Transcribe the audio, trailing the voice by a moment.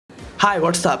Hi,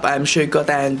 what's up? I'm Saikat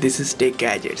and this is Tech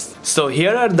Gadgets. So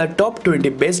here are the top 20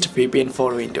 best VPN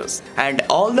for Windows, and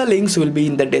all the links will be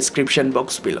in the description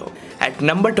box below. At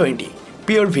number 20,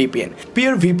 Pure VPN.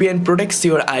 Pure VPN protects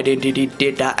your identity,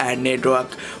 data and network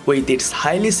with its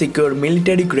highly secure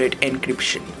military-grade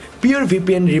encryption. Pure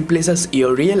VPN replaces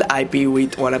your real IP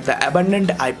with one of the abundant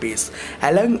IPs,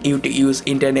 allowing you to use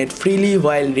internet freely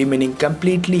while remaining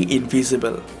completely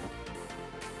invisible.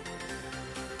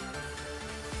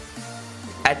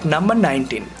 At number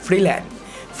 19, Freelan.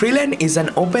 Freelan is an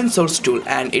open source tool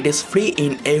and it is free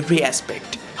in every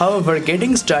aspect. However,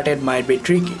 getting started might be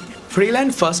tricky.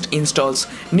 Freelan first installs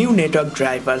new network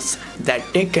drivers that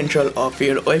take control of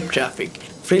your web traffic.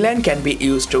 Freelan can be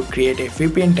used to create a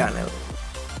VPN tunnel.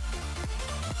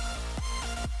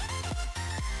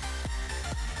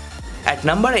 At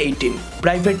number 18,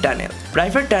 Private Tunnel.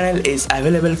 Private Tunnel is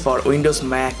available for Windows,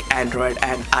 Mac, Android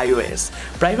and iOS.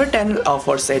 Private Tunnel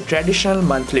offers a traditional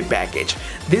monthly package.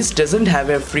 This doesn't have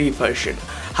a free version.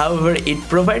 However, it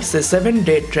provides a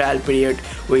 7-day trial period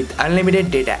with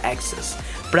unlimited data access.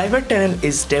 Private Tunnel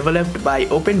is developed by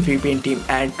OpenVPN team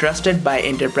and trusted by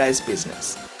enterprise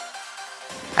business.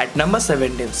 At number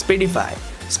 17, Speedify.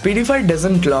 Speedify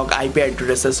doesn't log IP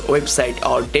addresses, website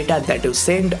or data that you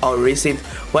send or receive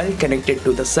while connected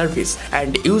to the service,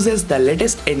 and uses the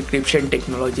latest encryption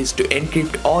technologies to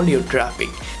encrypt all your traffic.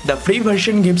 The free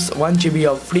version gives 1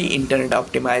 GB of free internet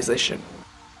optimization.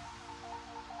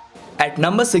 At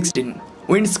number 16,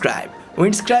 Windscribe.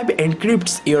 Windscribe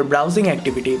encrypts your browsing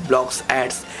activity, blocks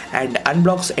ads, and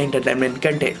unblocks entertainment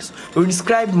contents.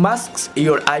 Windscribe masks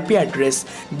your IP address.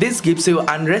 This gives you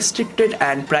unrestricted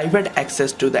and private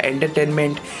access to the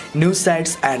entertainment, news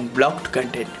sites, and blocked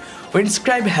content.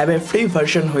 Windscribe have a free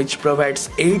version which provides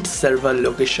 8 server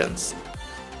locations.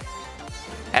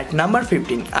 At number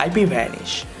 15,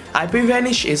 IPVanish.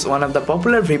 IPVanish is one of the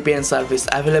popular VPN service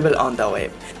available on the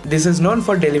web. This is known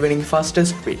for delivering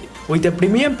fastest speed. With a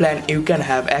premium plan, you can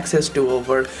have access to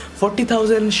over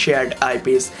 40,000 shared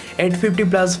IPs, 850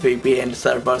 plus VPN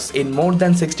servers in more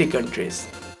than 60 countries.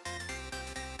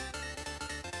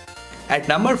 At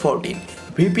number 14,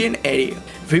 VPN Area.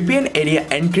 VPN Area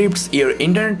encrypts your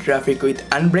internet traffic with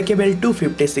unbreakable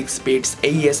 256 bits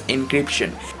AES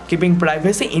encryption, keeping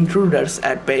privacy intruders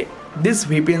at bay. This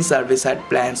VPN service has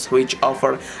plans which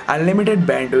offer unlimited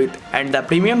bandwidth, and the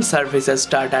premium services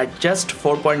start at just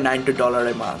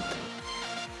 $4.92 a month.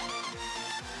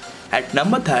 At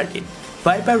number 13,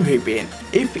 Viper VPN.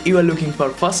 If you are looking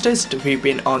for fastest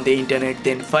VPN on the internet,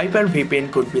 then Viper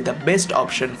VPN could be the best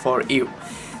option for you.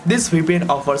 This VPN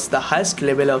offers the highest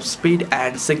level of speed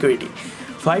and security.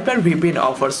 Viper VPN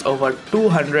offers over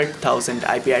 200,000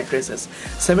 IP addresses,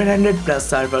 700 plus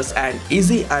servers and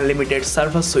easy unlimited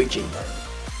server switching.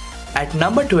 At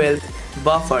number 12,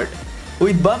 Buffered.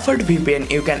 With Buffered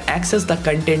VPN, you can access the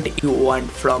content you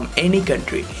want from any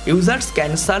country. Users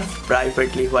can surf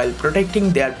privately while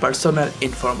protecting their personal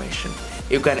information.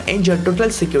 You can enjoy total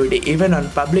security even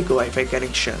on public Wi-Fi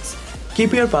connections.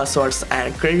 Keep your passwords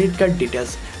and credit card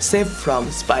details safe from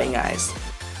spying eyes.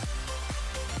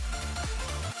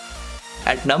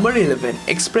 At number 11,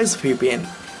 ExpressVPN.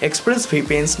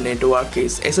 ExpressVPN's network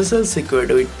is SSL secured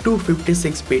with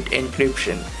 256-bit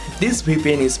encryption. This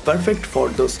VPN is perfect for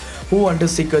those who want to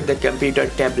secure the computer,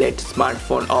 tablet,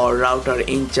 smartphone or router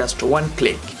in just one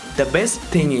click. The best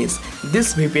thing is,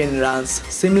 this VPN runs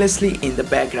seamlessly in the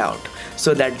background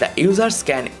so that the users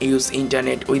can use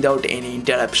internet without any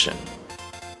interruption.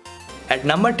 At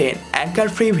number 10,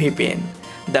 Anchor-free VPN.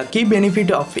 The key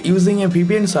benefit of using a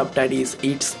VPN software is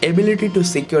its ability to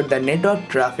secure the network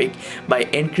traffic by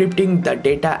encrypting the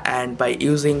data and by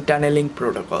using tunneling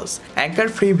protocols.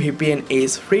 Anchor-free VPN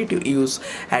is free to use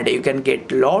and you can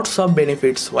get lots of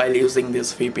benefits while using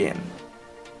this VPN.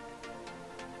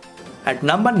 At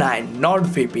number 9,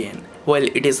 NordVPN. Well,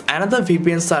 it is another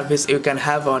VPN service you can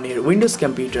have on your Windows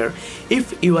computer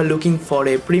if you are looking for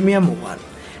a premium one.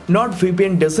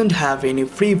 NordVPN doesn't have any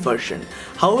free version.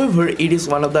 However, it is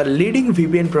one of the leading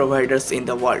VPN providers in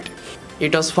the world.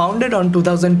 It was founded on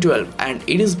 2012 and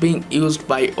it is being used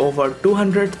by over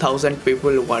 200,000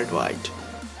 people worldwide.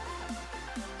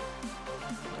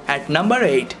 At number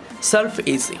 8,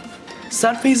 SurfEasy.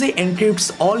 SurfEasy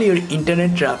encrypts all your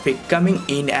internet traffic coming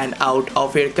in and out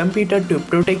of your computer to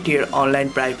protect your online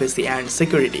privacy and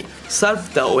security.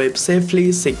 Surf the web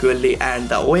safely, securely and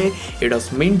the way it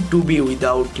was meant to be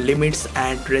without limits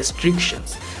and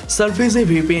restrictions. SurfEasy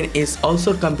VPN is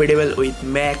also compatible with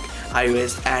Mac,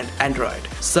 iOS and Android.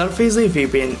 SurfEasy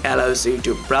VPN allows you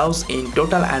to browse in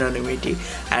total anonymity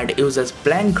and uses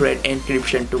blank-grade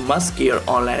encryption to mask your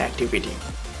online activity.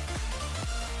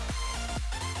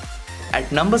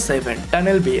 At number 7,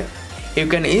 Tunne Bear. You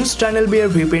can use Tunne Bear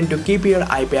VPN to keep your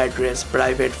IP address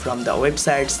private from the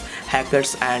websites,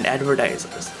 hackers and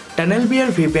advertisers. Tunne Bear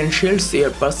VPN shields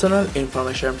your personal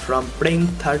information from preying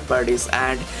third parties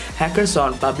and hackers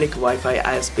on public Wi-Fi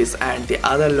ISPs and the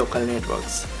other local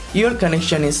networks. Your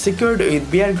connection is secured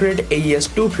with bear-grade AES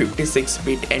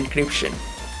 256-bit encryption.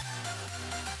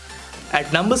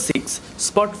 At number 6,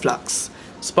 SPOTFLUX.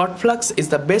 SPOTFLUX is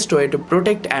the best way to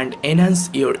protect and enhance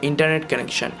your internet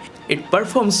connection. It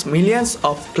performs millions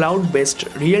of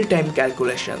cloud-based real-time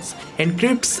calculations,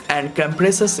 encrypts and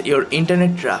compresses your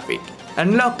internet traffic.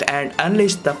 Unlock and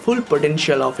unleash the full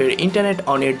potential of your internet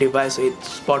on your device with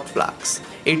SPOTFLUX.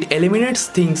 It eliminates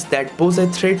things that pose a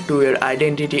threat to your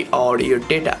identity or your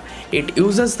data. It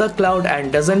uses the cloud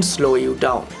and doesn't slow you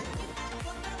down.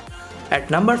 At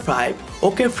number 5,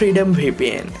 OK Freedom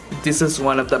VPN. This is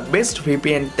one of the best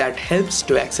VPN that helps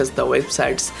to access the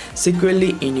websites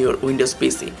securely in your Windows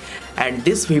PC. And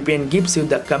this VPN gives you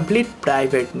the complete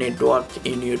private network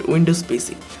in your Windows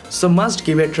PC. So must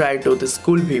give a try to this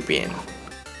cool VPN.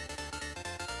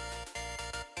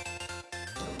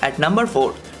 At number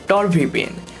 4, Tor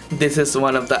VPN. This is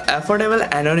one of the affordable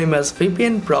anonymous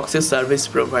VPN proxy service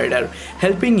provider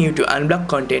helping you to unblock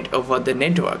content over the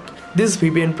network. This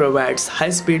VPN provides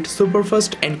high-speed,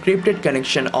 super-fast encrypted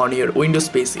connection on your Windows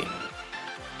PC.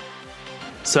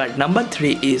 So at number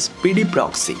 3 is PD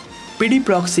Proxy. PD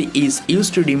Proxy is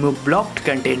used to remove blocked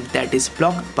content that is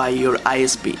blocked by your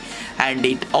ISP, and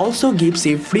it also gives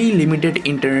you free limited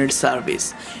internet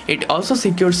service. It also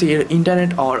secures your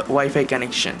internet or Wi-Fi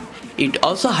connection. It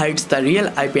also hides the real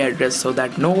IP address so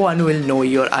that no one will know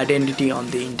your identity on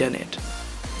the internet.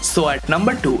 So at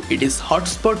number 2, it is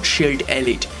Hotspot Shield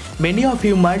Elite. Many of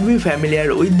you might be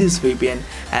familiar with this VPN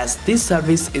as this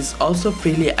service is also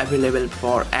freely available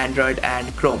for Android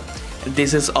and Chrome.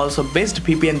 This is also best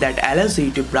VPN that allows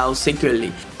you to browse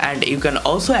securely, and you can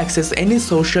also access any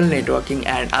social networking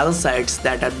and other sites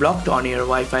that are blocked on your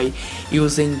Wi-Fi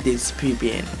using this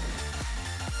VPN.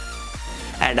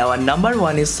 And our number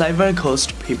 1 is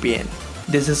Ghost VPN.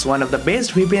 This is one of the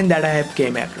best VPN that I have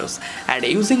came across, and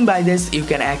using by this you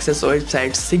can access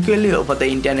websites securely over the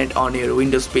internet on your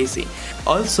Windows PC.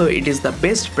 Also, it is the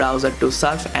best browser to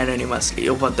surf anonymously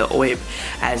over the web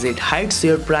as it hides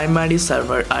your primary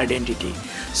server identity.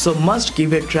 So must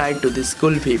give a try to this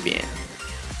cool VPN.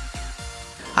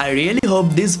 I really hope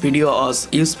this video was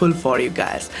useful for you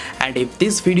guys, and if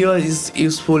this video is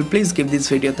useful, please give this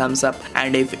video a thumbs up,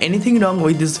 and if anything wrong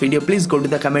with this video, please go to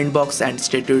the comment box and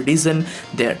state your reason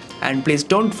there, and please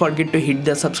don't forget to hit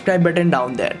the subscribe button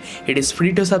down there. It is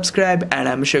free to subscribe, and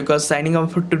I'm Saikat signing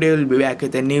off for today. We'll be back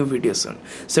with a new video soon.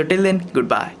 So till then,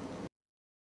 goodbye.